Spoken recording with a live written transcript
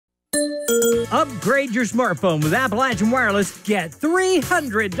Upgrade your smartphone with Appalachian Wireless. Get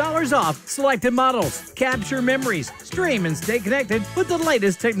 $300 off selected models. Capture memories, stream, and stay connected with the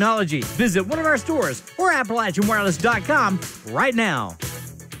latest technology. Visit one of our stores or AppalachianWireless.com right now.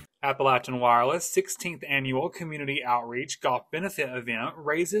 Appalachian Wireless 16th Annual Community Outreach Golf Benefit Event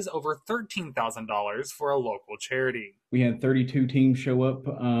raises over $13,000 for a local charity. We had 32 teams show up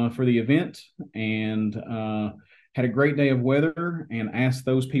for the event and had a great day of weather, and asked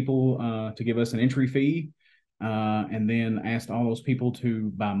those people to give us an entry fee, and then asked all those people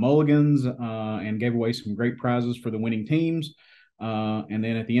to buy mulligans and gave away some great prizes for the winning teams. And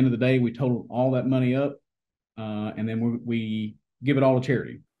then at the end of the day, we totaled all that money up, and then we give it all to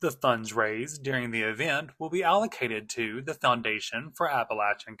charity. The funds raised during the event will be allocated to the Foundation for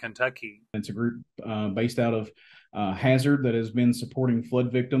Appalachian Kentucky. It's a group based out of Hazard that has been supporting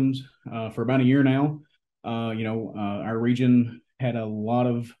flood victims for about a year now. Our region had a lot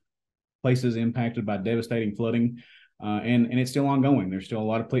of places impacted by devastating flooding, and it's still ongoing. There's still a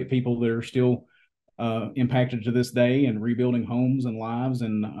lot of people that are still impacted to this day and rebuilding homes and lives.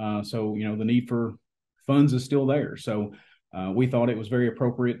 And so the need for funds is still there. So we thought it was very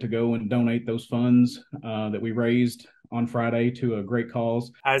appropriate to go and donate those funds that we raised on Friday to a great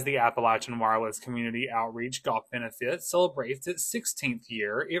cause. As the Appalachian Wireless Community Outreach Golf Benefit celebrates its 16th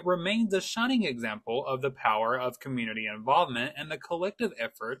year, it remains a shining example of the power of community involvement and the collective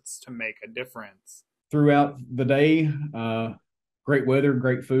efforts to make a difference. Throughout the day, great weather,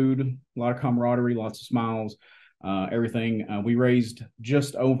 great food, a lot of camaraderie, lots of smiles, everything. We raised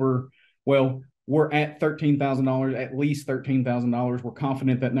just over, we're at $13,000, at least $13,000. We're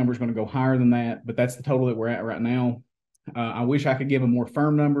confident that number is going to go higher than that, but that's the total that we're at right now. I wish I could give a more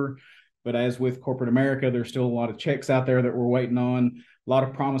firm number, but as with corporate America, there's still a lot of checks out there that we're waiting on, a lot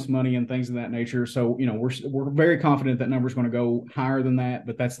of promised money and things of that nature. So, we're very confident that number is going to go higher than that,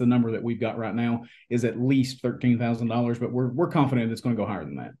 but that's the number that we've got right now is at least $13,000, but we're confident it's going to go higher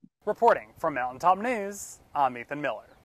than that. Reporting from Mountaintop News, I'm Ethan Miller.